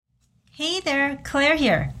Hey there, Claire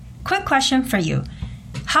here. Quick question for you.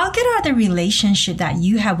 How good are the relationships that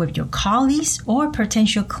you have with your colleagues or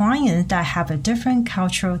potential clients that have a different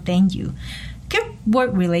culture than you? Good work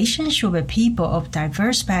relationship with people of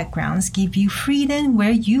diverse backgrounds give you freedom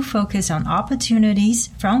where you focus on opportunities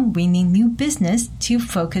from winning new business to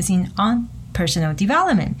focusing on personal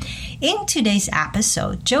development. In today's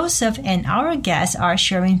episode, Joseph and our guests are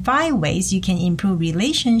sharing 5 ways you can improve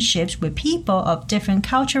relationships with people of different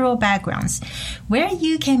cultural backgrounds, where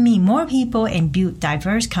you can meet more people and build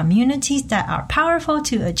diverse communities that are powerful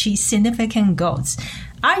to achieve significant goals.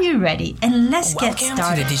 Are you ready? And let's get started.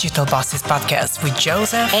 Welcome to the Digital Bosses Podcast with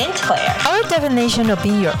Joseph and Claire. Our definition of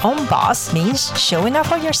being your own boss means showing up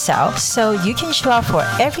for yourself so you can show up for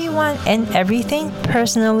everyone and everything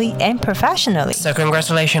personally and professionally. So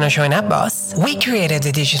congratulations on showing up, boss. We created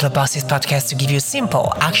the Digital Bosses Podcast to give you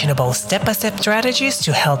simple, actionable, step-by-step strategies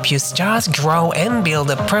to help you start, grow, and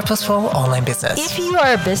build a purposeful online business. If you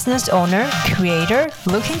are a business owner, creator,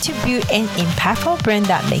 looking to build an impactful brand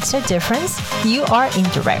that makes a difference, you are in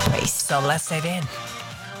the right place. So let's dive in.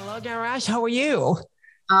 Hello, Garage. How are you?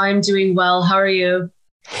 I'm doing well. How are you?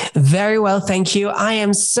 Very well, thank you. I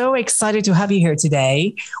am so excited to have you here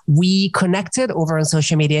today. We connected over on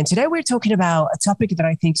social media, and today we're talking about a topic that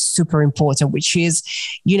I think is super important, which is,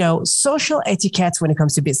 social etiquette when it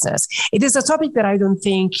comes to business. It is a topic that I don't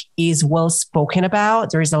think is well spoken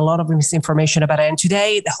about. There is a lot of misinformation about it. And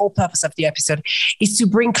today, the whole purpose of the episode is to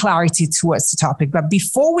bring clarity towards the topic. But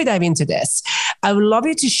before we dive into this, I would love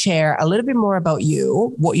you to share a little bit more about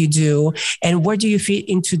you, what you do, and where do you fit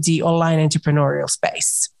into the online entrepreneurial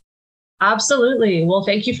space? Absolutely. Well,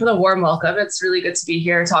 thank you for the warm welcome. It's really good to be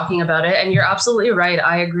here talking about it. And you're absolutely right.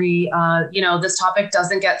 I agree. This topic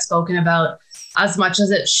doesn't get spoken about as much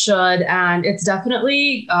as it should. And it's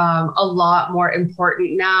definitely a lot more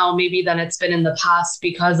important now, maybe than it's been in the past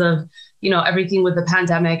because of, everything with the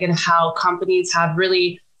pandemic and how companies have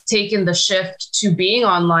really taken the shift to being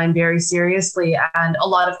online very seriously. And a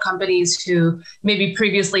lot of companies who maybe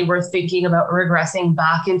previously were thinking about regressing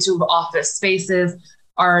back into office spaces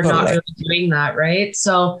are not really doing that, right?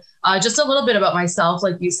 So just a little bit about myself,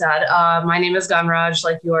 like you said, my name is Ganraj,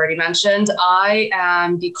 like you already mentioned. I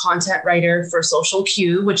am the content writer for Social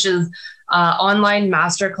Q, which is online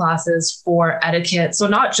masterclasses for etiquette. So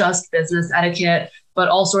not just business etiquette, but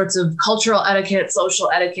all sorts of cultural etiquette,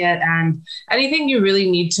 social etiquette, and anything you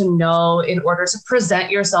really need to know in order to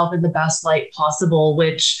present yourself in the best light possible,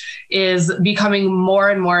 which is becoming more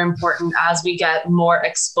and more important as we get more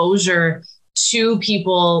exposure to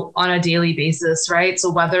people on a daily basis, right?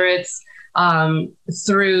 So whether it's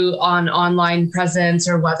through an online presence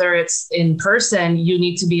or whether it's in person, you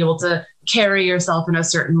need to be able to carry yourself in a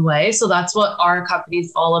certain way. So that's what our company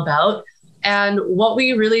is all about. And what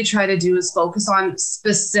we really try to do is focus on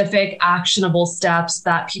specific actionable steps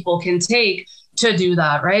that people can take to do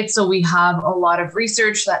that, right? So we have a lot of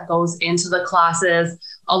research that goes into the classes,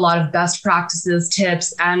 a lot of best practices,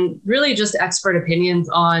 tips, and really just expert opinions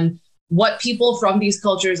on what people from these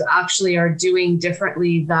cultures actually are doing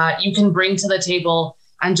differently that you can bring to the table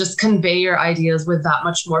and just convey your ideas with that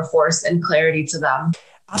much more force and clarity to them.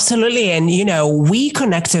 Absolutely. And, we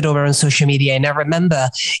connected over on social media, and I remember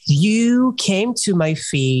you came to my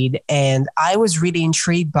feed and I was really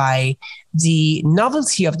intrigued by the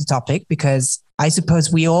novelty of the topic, because I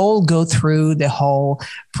suppose we all go through the whole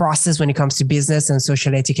process when it comes to business and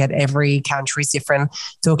social etiquette. Every country is different.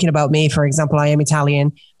 Talking about me, for example, I am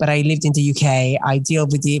Italian, but I lived in the UK. I deal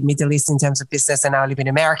with the Middle East in terms of business, and now I live in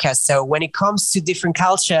America. So when it comes to different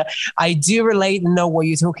culture, I do relate and know what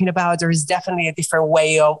you're talking about. There is definitely a different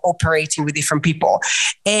way of operating with different people.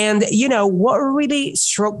 And, what really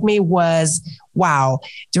struck me was, wow,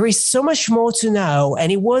 there is so much more to know.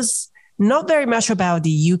 And it was not very much about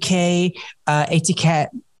the UK etiquette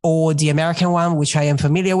or the American one, which I am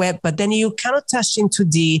familiar with, but then you kind of touched into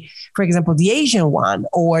for example, the Asian one,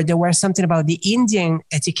 or there was something about the Indian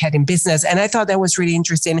etiquette in business. And I thought that was really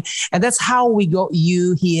interesting. And that's how we got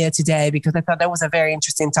you here today, because I thought that was a very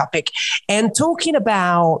interesting topic. And talking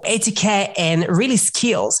about etiquette and really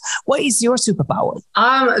skills, what is your superpower?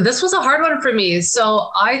 This was a hard one for me.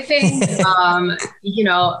 So I think,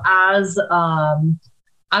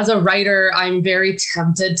 as a writer, I'm very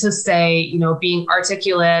tempted to say, being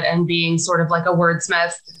articulate and being sort of like a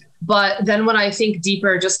wordsmith. But then when I think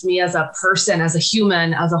deeper, just me as a person, as a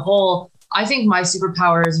human, as a whole, I think my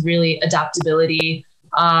superpower is really adaptability.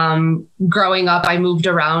 Growing up, I moved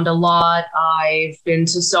around a lot. I've been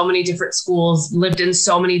to so many different schools, lived in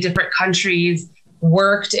so many different countries,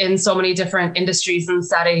 worked in so many different industries and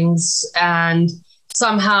settings. And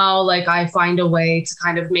somehow like I find a way to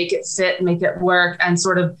kind of make it fit, make it work, and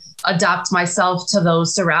sort of adapt myself to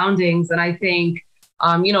those surroundings. And I think,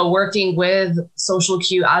 working with Social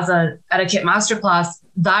Q as a etiquette masterclass,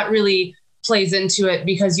 that really plays into it,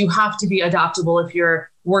 because you have to be adaptable if you're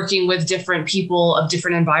working with different people of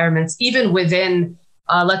different environments, even within,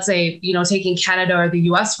 let's say, taking Canada or the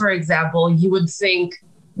US, for example. You would think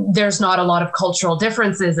there's not a lot of cultural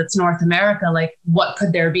differences. It's North America. Like, what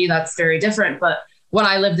could there be that's very different? But when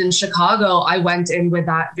I lived in Chicago, I went in with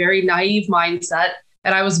that very naive mindset,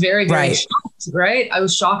 and I was very, very shocked, right? I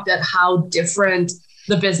was shocked at how different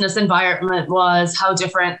the business environment was, how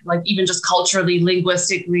different, like even just culturally,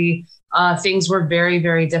 linguistically, things were very,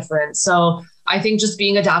 very different. So I think just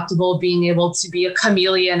being adaptable, being able to be a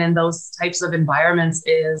chameleon in those types of environments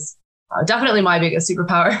is definitely my biggest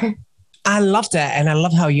superpower. I love that. And I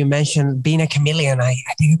love how you mentioned being a chameleon. I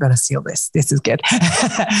think I'm going to steal this. This is good.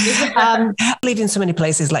 I live in so many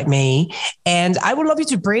places like me. And I would love you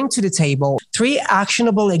to bring to the table 3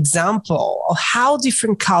 actionable examples of how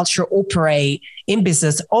different culture operate in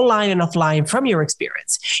business, online and offline, from your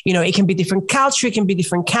experience. It can be different culture, it can be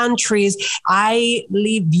different countries. I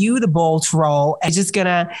leave you the bold role. I'm just going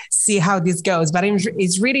to see how this goes. But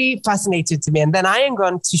it's really fascinating to me. And then I am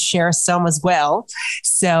going to share some as well,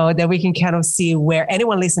 so that we can kind of see where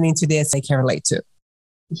anyone listening to this, they can relate to.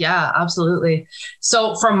 Yeah, absolutely.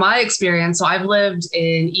 So from my experience, so I've lived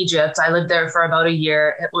in Egypt. I lived there for about a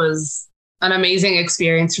year. It was an amazing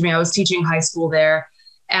experience for me. I was teaching high school there.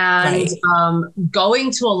 And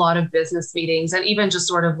going to a lot of business meetings, and even just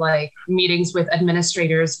sort of like meetings with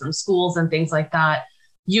administrators from schools and things like that,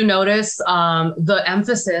 you notice the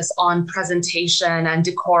emphasis on presentation and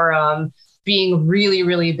decorum being really,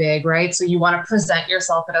 really big, right? So you want to present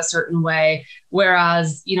yourself in a certain way.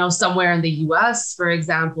 Whereas, somewhere in the US, for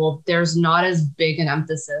example, there's not as big an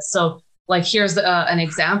emphasis. So like, here's an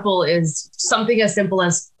example, is something as simple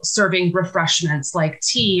as serving refreshments like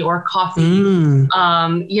tea or coffee. In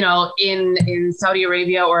Saudi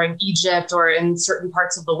Arabia or in Egypt or in certain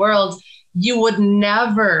parts of the world, you would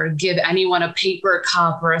never give anyone a paper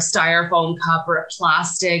cup or a styrofoam cup or a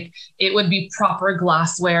plastic. It would be proper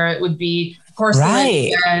glassware. It would be porcelain.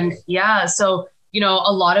 Right. And yeah, so,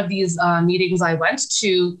 a lot of these meetings I went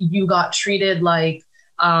to, you got treated like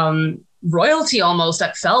royalty almost,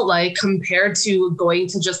 it felt like, compared to going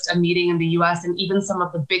to just a meeting in the US. And even some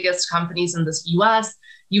of the biggest companies in this US,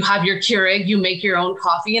 you have your Keurig, you make your own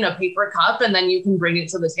coffee in a paper cup, and then you can bring it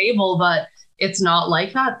to the table, but it's not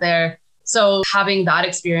like that there. So having that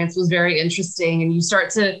experience was very interesting. And you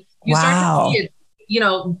start to see it,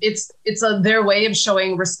 it's their way of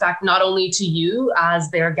showing respect, not only to you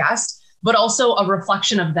as their guest, but also a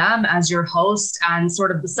reflection of them as your host, and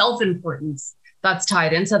sort of the self-importance that's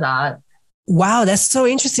tied into that. Wow, that's so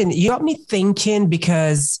interesting. You got me thinking,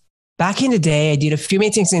 because back in the day, I did a few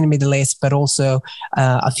meetings in the Middle East, but also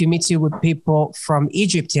a few meetings with people from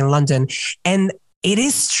Egypt in London. And it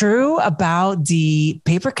is true about the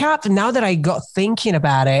paper cup. Now that I got thinking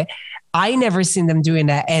about it, I never seen them doing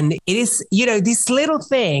that. And it is, this little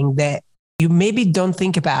thing that you maybe don't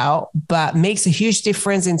think about, but makes a huge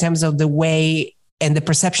difference in terms of the way and the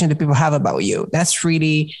perception that people have about you. That's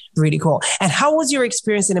really, really cool. And how was your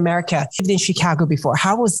experience in America? You lived in Chicago before.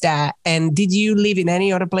 How was that? And did you live in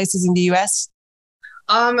any other places in the US?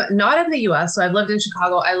 Not in the US. So I've lived in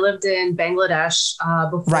Chicago. I lived in Bangladesh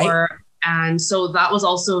before. Right. And so that was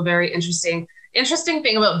also a very interesting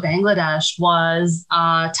thing about Bangladesh was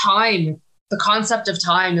time. The concept of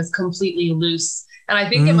time is completely loose. And I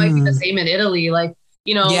think it might be the same in Italy. Like,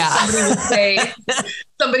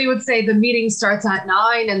 somebody would say the meeting starts at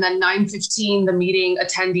 9, and then 9:15, the meeting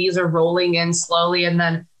attendees are rolling in slowly. And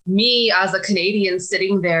then me as a Canadian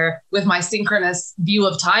sitting there with my synchronous view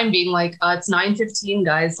of time being like, it's 9:15,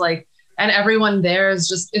 guys. Like, and everyone there is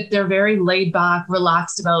just, they're very laid back,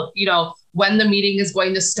 relaxed about, when the meeting is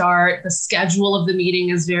going to start. The schedule of the meeting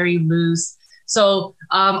is very loose. So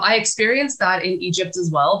I experienced that in Egypt as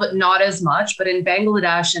well, but not as much. But in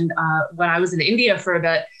Bangladesh and when I was in India for a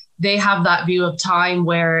bit, they have that view of time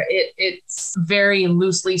where it's very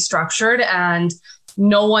loosely structured, and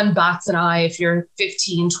no one bats an eye if you're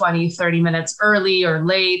 15, 20, 30 minutes early or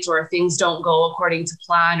late, or things don't go according to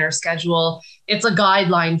plan or schedule. It's a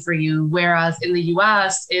guideline for you. Whereas in the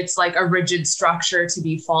US, it's like a rigid structure to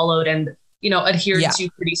be followed and, adhered to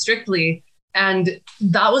pretty strictly. And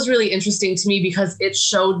that was really interesting to me, because it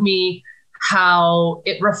showed me how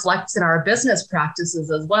it reflects in our business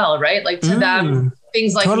practices as well, right? Like to them,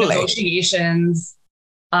 things like negotiations,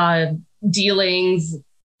 dealings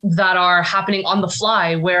that are happening on the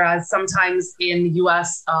fly. Whereas sometimes in the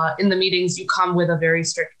US, in the meetings, you come with a very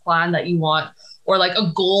strict plan that you want or like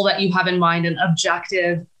a goal that you have in mind, an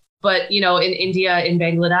objective. But, in India, in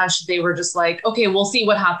Bangladesh, they were just like, okay, we'll see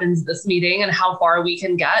what happens this meeting and how far we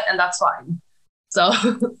can get. And that's fine. So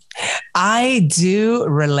I do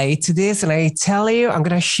relate to this. And I tell you, I'm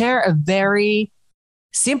going to share a very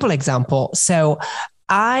simple example. So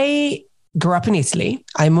I grew up in Italy.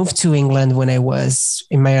 I moved to England when I was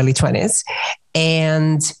in my early 20s.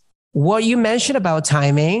 And what you mentioned about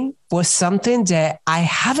timing was something that I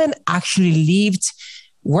haven't actually lived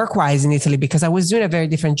work-wise in Italy because I was doing a very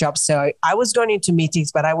different job. So I was going into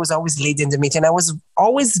meetings, but I was always leading the meeting. I was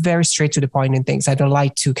always very straight to the point in things. I don't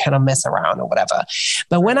like to kind of mess around or whatever.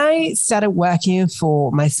 But when I started working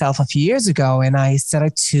for myself a few years ago and I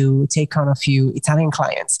started to take on a few Italian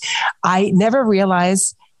clients, I never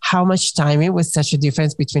realized how much time it was such a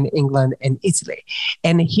difference between England and Italy.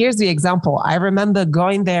 And here's the example. I remember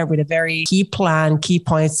going there with a very key plan, key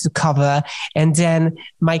points to cover. And then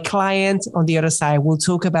my client on the other side will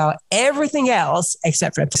talk about everything else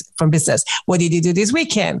except from business. What did you do this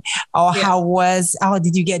weekend? Oh,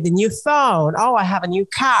 did you get the new phone? Oh, I have a new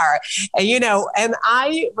car. And, and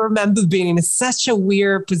I remember being in such a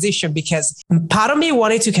weird position because part of me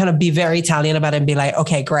wanted to kind of be very Italian about it and be like,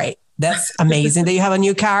 okay, great. That's amazing that you have a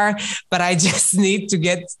new car, but I just need to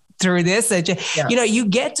get through this. You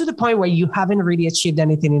get to the point where you haven't really achieved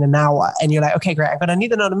anything in an hour and you're like, okay, great, I'm going to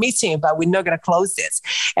need another meeting, but we're not going to close this.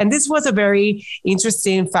 And this was a very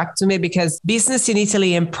interesting fact to me because business in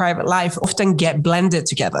Italy and private life often get blended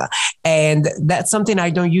together. And that's something I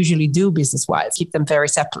don't usually do business-wise, keep them very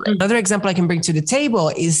separate. Another example I can bring to the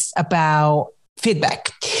table is about feedback.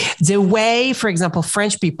 The way, for example,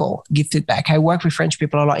 French people give feedback. I worked with French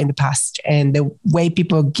people a lot in the past, and the way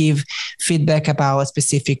people give feedback about a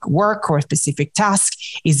specific work or a specific task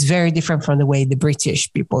is very different from the way the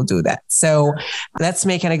British people do that. So let's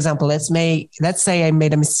make an example. Let's say I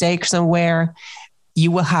made a mistake somewhere. You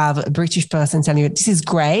will have a British person telling you, this is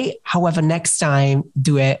great. However, next time,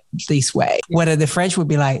 do it this way. Whether the French would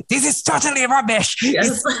be like, this is totally rubbish. Yes.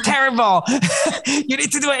 It's terrible. You need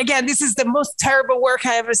to do it again. This is the most terrible work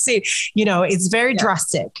I ever seen. It's very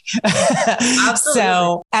drastic.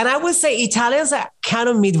 Absolutely. And I would say Italians are kind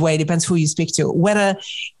of midway, depends who you speak to. Whether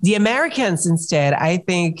the Americans instead, I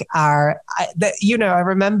think I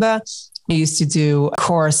remember I used to do a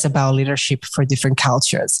course about leadership for different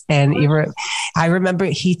cultures. And I remember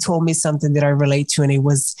he told me something that I relate to, and it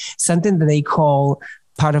was something that they call,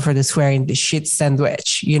 pardon for the swearing, the shit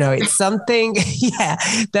sandwich. It's something,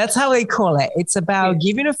 that's how they call it. It's about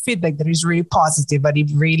giving a feedback that is really positive, but it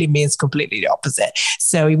really means completely the opposite.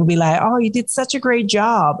 So it would be like, oh, you did such a great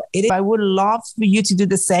job. I would love for you to do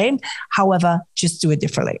the same. However, just do it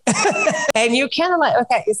differently. And you're kind of like,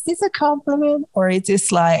 okay, is this a compliment or is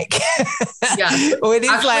this like, or it is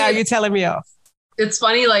actually, like, are you telling me off? It's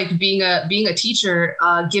funny, like being a teacher,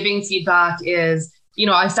 giving feedback is,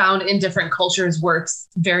 I found in different cultures works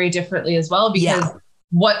very differently as well, because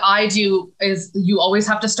what I do is you always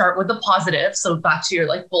have to start with the positive. So back to your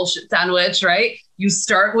like bullshit sandwich, right? You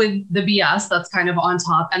start with the BS that's kind of on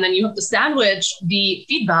top, and then you have to sandwich the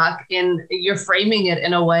feedback you're framing it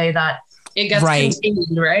in a way that it gets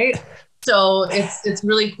contained, right? So it's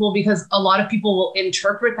really cool because a lot of people will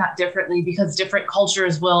interpret that differently because different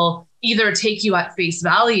cultures will either take you at face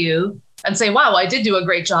value and say, wow, I did do a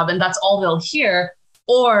great job. And that's all they'll hear.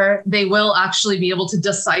 Or they will actually be able to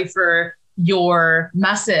decipher your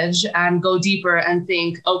message and go deeper and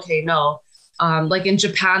think, okay, no. Like in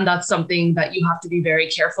Japan, that's something that you have to be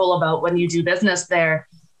very careful about when you do business there,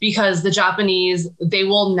 because the Japanese, they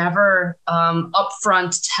will never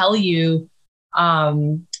upfront tell you,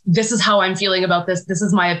 this is how I'm feeling about this. This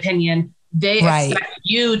is my opinion. They expect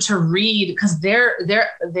you to read because they're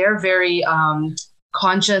very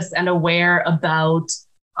conscious and aware about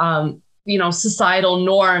societal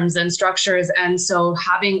norms and structures. And so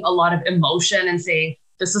having a lot of emotion and saying,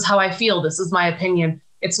 this is how I feel, this is my opinion,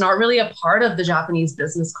 it's not really a part of the Japanese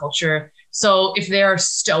business culture. So if they're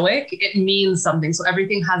stoic, it means something. So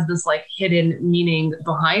everything has this like hidden meaning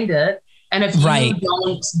behind it. And if you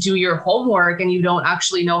don't do your homework and you don't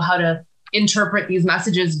actually know how to interpret these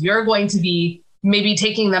messages, you're going to be maybe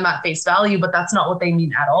taking them at face value, but that's not what they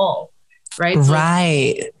mean at all. Right.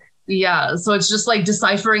 So it's just like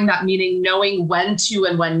deciphering that meaning, knowing when to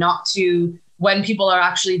and when not to, when people are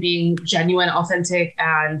actually being genuine, authentic,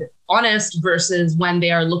 and honest versus when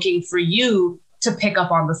they are looking for you to pick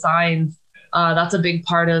up on the signs. That's a big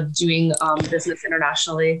part of doing business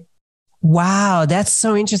internationally. Wow, that's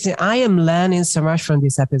so interesting. I am learning so much from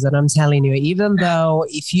this episode. I'm telling you, even though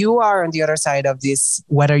if you are on the other side of this,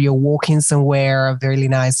 whether you're walking somewhere very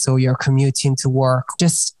nice or you're commuting to work,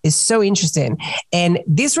 just is so interesting. And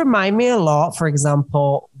this reminds me a lot, for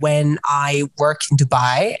example, when I work in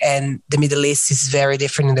Dubai, and the Middle East is very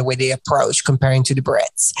different in the way they approach comparing to the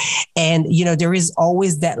Brits. And, there is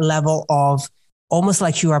always that level of almost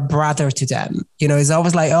like you are brother to them. It's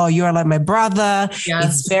always like, oh, you are like my brother.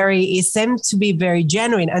 Yes. It seems to be very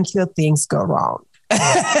genuine until things go wrong.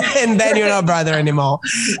 And then you're not brother anymore.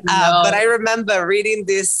 No. But I remember reading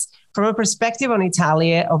this from a perspective of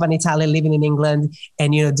an Italian living in England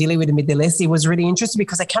and, dealing with the Middle East. It was really interesting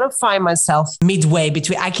because I kind of find myself midway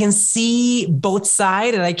between, I can see both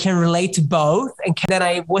sides and I can relate to both. And then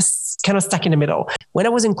I was kind of stuck in the middle. When I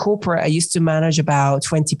was in corporate, I used to manage about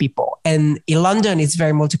 20 people. And in London, it's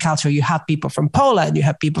very multicultural. You have people from Poland, you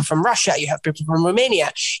have people from Russia, you have people from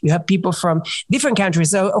Romania, you have people from different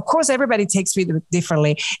countries. So of course, everybody takes it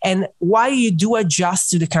differently. And while you do adjust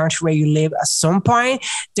to the country where you live at some point,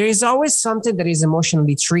 there is always something that is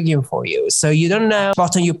emotionally triggering for you. So you don't know what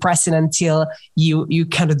button you're pressing until you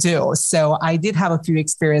kind of do. So I did have a few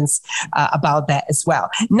experience about that as well.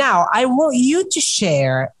 Now, I want you to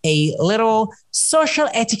share a little social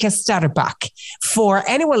etiquette starter pack for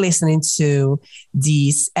anyone listening to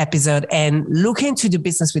this episode and looking to do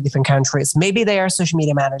business with different countries. Maybe they are social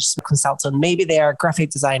media managers, consultant, maybe they are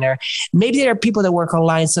graphic designer, maybe they are people that work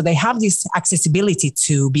online. So they have this accessibility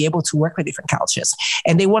to be able to work with different cultures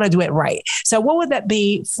and they want to do it right. So what would that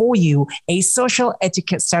be for you? A social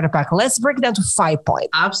etiquette starter pack. Let's break it down to 5 points.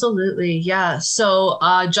 Absolutely. Yeah. So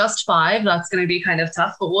just 5, that's going to be kind of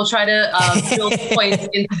tough, but we'll try to build points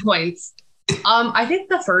into points. I think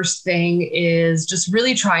the first thing is just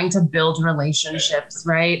really trying to build relationships,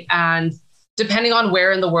 right? And depending on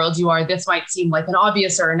where in the world you are, this might seem like an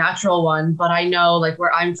obvious or a natural one, but I know like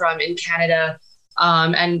where I'm from in Canada,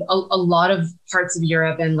 and a lot of parts of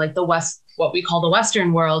Europe and like the West, what we call the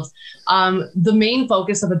Western world, the main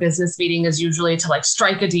focus of a business meeting is usually to like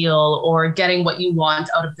strike a deal or getting what you want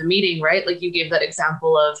out of the meeting, right? Like you gave that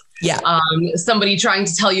example of somebody trying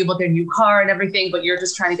to tell you about their new car and everything, but you're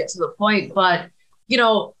just trying to get to the point. But,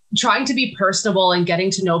 trying to be personable and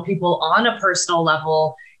getting to know people on a personal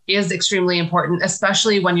level is extremely important,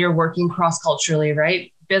 especially when you're working cross-culturally,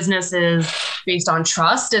 right? Business is based on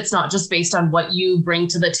trust. It's not just based on what you bring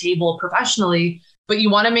to the table professionally, but you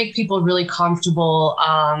want to make people really comfortable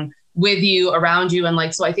with you, around you. And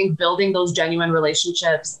like, so I think building those genuine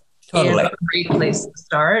relationships is a great place to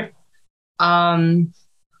start.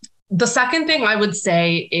 The second thing I would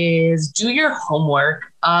say is do your homework.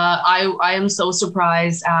 I am so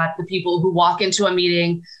surprised at the people who walk into a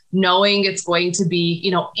meeting knowing it's going to be,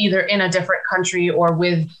 either in a different country or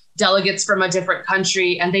with delegates from a different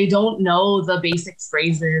country, and they don't know the basic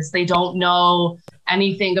phrases. They don't know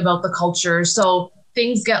anything about the culture. So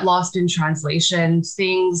things get lost in translation,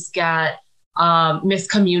 things get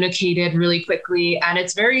miscommunicated really quickly. And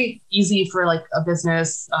it's very easy for like a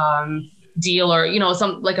business deal or,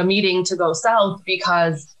 some like a meeting to go south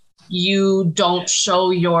because you don't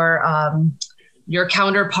show your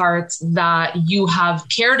counterparts that you have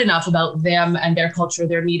cared enough about them and their culture,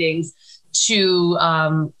 their meetings to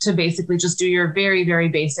basically just do your very, very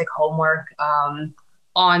basic homework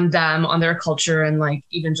on them, on their culture, and like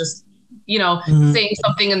even just saying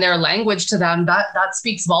something in their language to them, that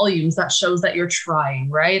speaks volumes. That shows that you're trying,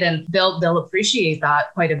 right? And they'll appreciate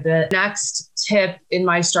that quite a bit. Next tip in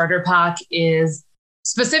my starter pack is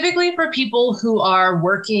specifically for people who are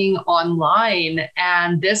working online,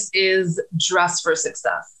 and this is dress for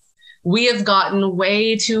success. We have gotten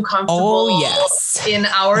way too comfortable in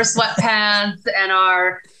our sweatpants and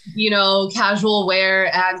our, casual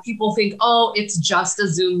wear. And people think, oh, it's just a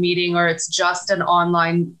Zoom meeting or it's just an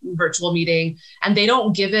online virtual meeting. And they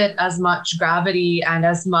don't give it as much gravity and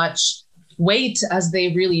as much weight as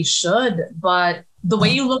they really should. But the way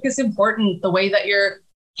you look is important. The way that your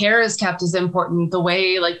hair is kept is important. The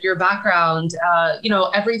way like your background,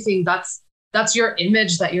 everything that's your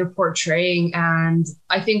image that you're portraying. And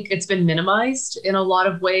I think it's been minimized in a lot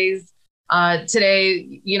of ways.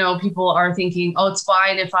 Today, people are thinking, oh, it's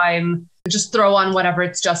fine if I'm just throw on whatever,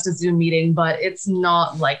 it's just a Zoom meeting, but it's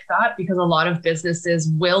not like that because a lot of businesses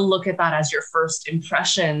will look at that as your first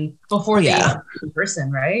impression before they meet in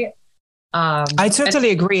person, right? I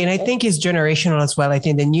totally agree. And I think it's generational as well. I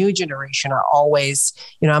think the new generation are always,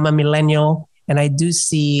 I'm a millennial and I do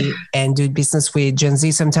see and do business with Gen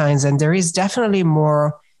Z sometimes. And there is definitely a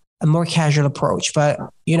more casual approach. But,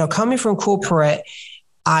 coming from corporate,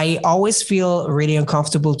 I always feel really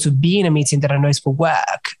uncomfortable to be in a meeting that I know is for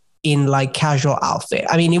work. in like casual outfit.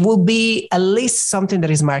 I mean, it will be at least something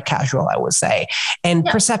that is more casual, I would say. And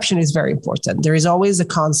perception is very important. There is always a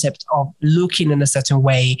concept of looking in a certain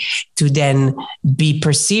way to then be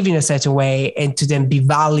perceived in a certain way and to then be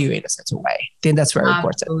valued in a certain way. I think that's very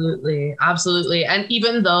important. Absolutely. And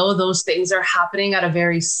even though those things are happening at a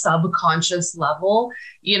very subconscious level,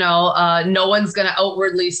 no one's going to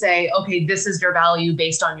outwardly say, okay, this is your value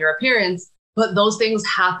based on your appearance. But those things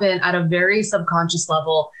happen at a very subconscious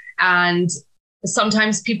level. And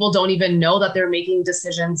sometimes people don't even know that they're making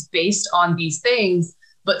decisions based on these things.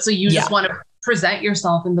 But so you just want to present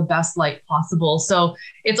yourself in the best light possible. So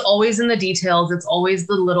it's always in the details. It's always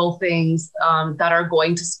the little things that are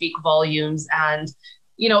going to speak volumes. And,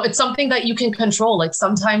 it's something that you can control. Like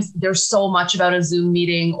sometimes there's so much about a Zoom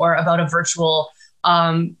meeting or about a virtual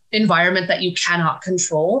environment that you cannot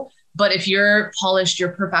control. But if you're polished,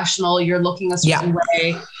 you're professional, you're looking a certain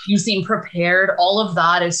way, you seem prepared, all of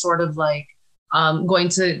that is sort of like going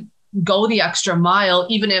to go the extra mile,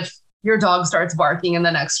 even if your dog starts barking in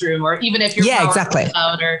the next room, or even if your exactly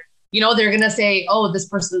out, or, they're going to say, oh, this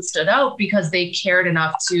person stood out because they cared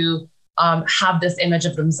enough to have this image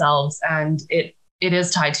of themselves. And it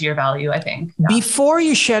is tied to your value, I think. Yeah. Before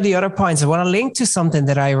you share the other points, I want to link to something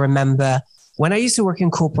that I remember. When I used to work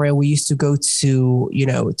in corporate, we used to go to,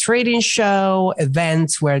 trading show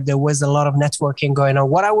events where there was a lot of networking going on.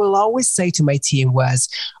 What I will always say to my team was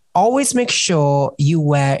always make sure you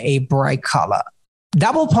wear a bright color.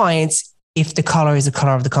 Double points if the color is the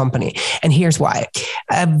color of the company. And here's why.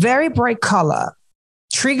 A very bright color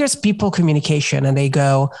triggers people communication and they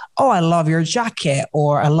go, oh, I love your jacket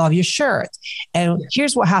or I love your shirt. And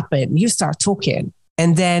here's what happened. You start talking.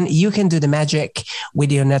 And then you can do the magic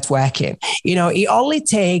with your networking. It only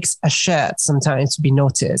takes a shirt sometimes to be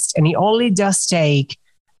noticed. And it only does take,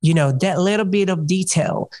 that little bit of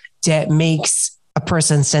detail that makes a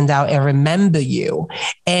person stand out and remember you.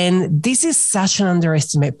 And this is such an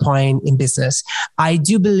underestimate point in business. I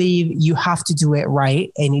do believe you have to do it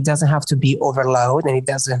right. And it doesn't have to be overload and it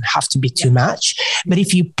doesn't have to be too much. But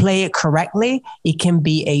if you play it correctly, it can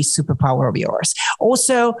be a superpower of yours.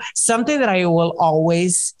 Also, something that I will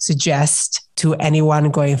always suggest to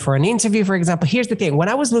anyone going for an interview, for example, here's the thing. When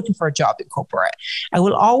I was looking for a job in corporate, I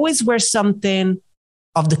will always wear something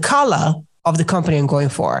of the color of the company I'm going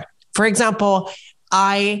for. For example,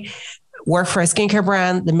 I work for a skincare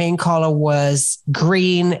brand. The main color was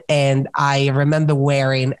green. And I remember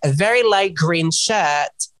wearing a very light green shirt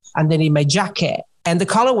underneath my jacket. And the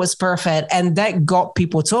color was perfect. And that got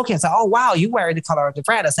people talking. I said, oh, wow, you wear the color of the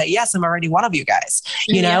brand. I said, yes, I'm already one of you guys.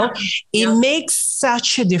 It makes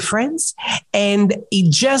such a difference. And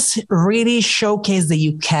it just really showcases that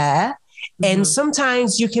you care. And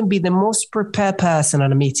sometimes you can be the most prepared person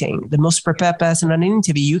on a meeting, the most prepared person on an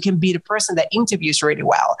interview. You can be the person that interviews really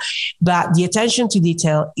well, but the attention to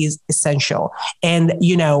detail is essential. And,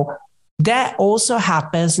 that also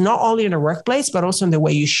happens not only in the workplace, but also in the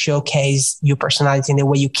way you showcase your personality and the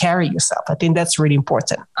way you carry yourself. I think that's really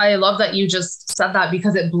important. I love that you just said that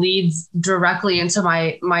because it bleeds directly into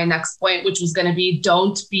my next point, which was going to be,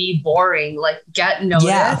 don't be boring, like get noticed.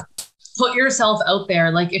 Yeah. Put yourself out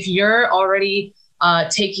there. Like if you're already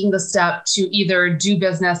taking the step to either do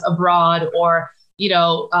business abroad or,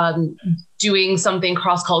 doing something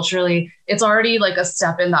cross-culturally, it's already like a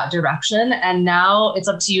step in that direction. And now it's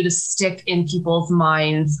up to you to stick in people's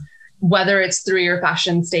minds, whether it's through your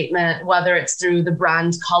fashion statement, whether it's through the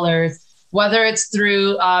brand colors, whether it's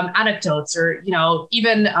through anecdotes or,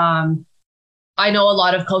 even I know a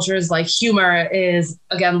lot of cultures like humor is,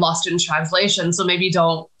 again, lost in translation. So maybe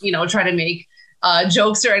don't, try to make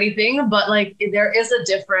jokes or anything, but like there is a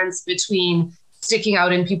difference between sticking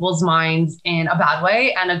out in people's minds in a bad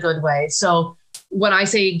way and a good way. So when I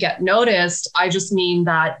say get noticed, I just mean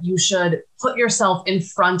that you should put yourself in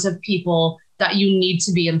front of people that you need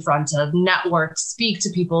to be in front of, network, speak to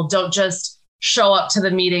people. Don't just show up to the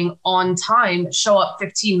meeting on time, show up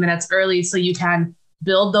 15 minutes early so you can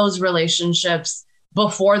build those relationships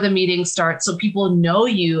before the meeting starts. So people know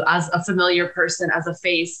you as a familiar person, as a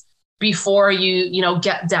face before you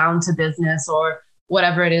get down to business or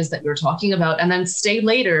whatever it is that you're talking about, and then stay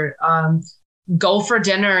later, go for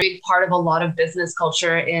dinner. A big part of a lot of business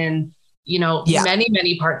culture in, many,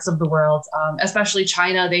 many parts of the world, especially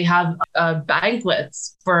China. They have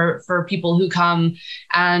banquets for people who come.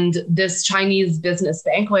 And this Chinese business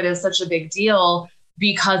banquet is such a big deal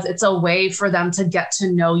because it's a way for them to get to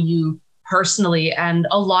know you personally. And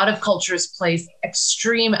a lot of cultures place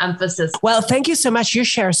extreme emphasis. Well, thank you so much. You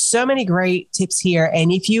share so many great tips here.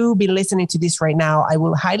 And if you've been listening to this right now, I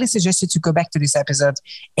will highly suggest you to go back to this episode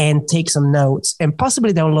and take some notes and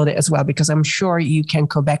possibly download it as well, because I'm sure you can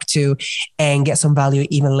go back to and get some value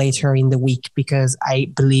even later in the week, because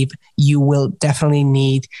I believe you will definitely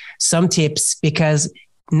need some tips, because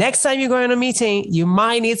next time you go in a meeting, you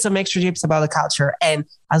might need some extra tips about the culture. And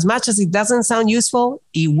as much as it doesn't sound useful,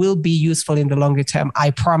 it will be useful in the longer term.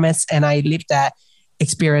 I promise. And I live that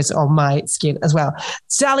experience on my skin as well.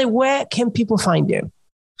 Sally, where can people find you?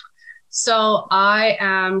 So I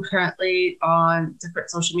am currently on different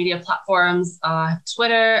social media platforms,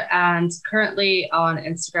 Twitter, and currently on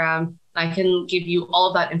Instagram. I can give you all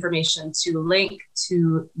of that information to link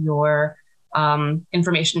to your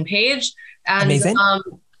information page. And amazing.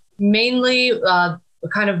 Mainly,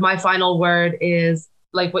 kind of my final word is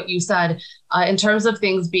like what you said, in terms of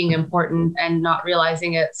things being important and not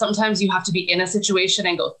realizing it. Sometimes you have to be in a situation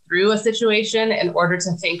and go through a situation in order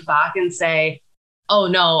to think back and say, oh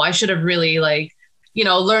no, I should have really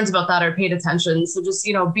learned about that or paid attention. So just,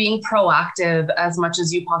 being proactive as much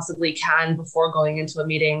as you possibly can before going into a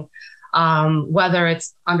meeting, whether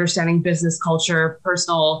it's understanding business culture,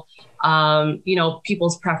 personal,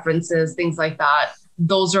 people's preferences, things like that.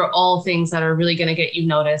 Those are all things that are really going to get you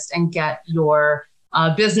noticed and get your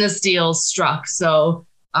business deals struck. So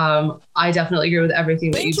I definitely agree with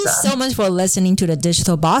everything that you said. Thank you so much for listening to the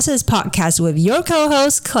Digital Bosses podcast with your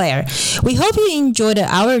co-host, Claire. We hope you enjoyed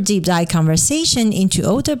our deep dive conversation into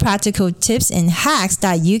all the practical tips and hacks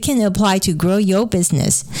that you can apply to grow your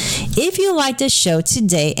business. If you like the show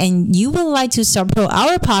today and you would like to support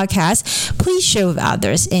our podcast, please share with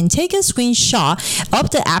others and take a screenshot of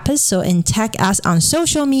the episode and tag us on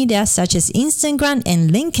social media such as Instagram and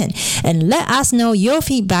LinkedIn, and let us know your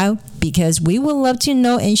feedback, because we would love to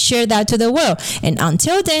know and share that to the world. And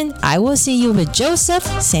until then, I will see you with Joseph,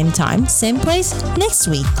 same time, same place, next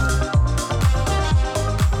week.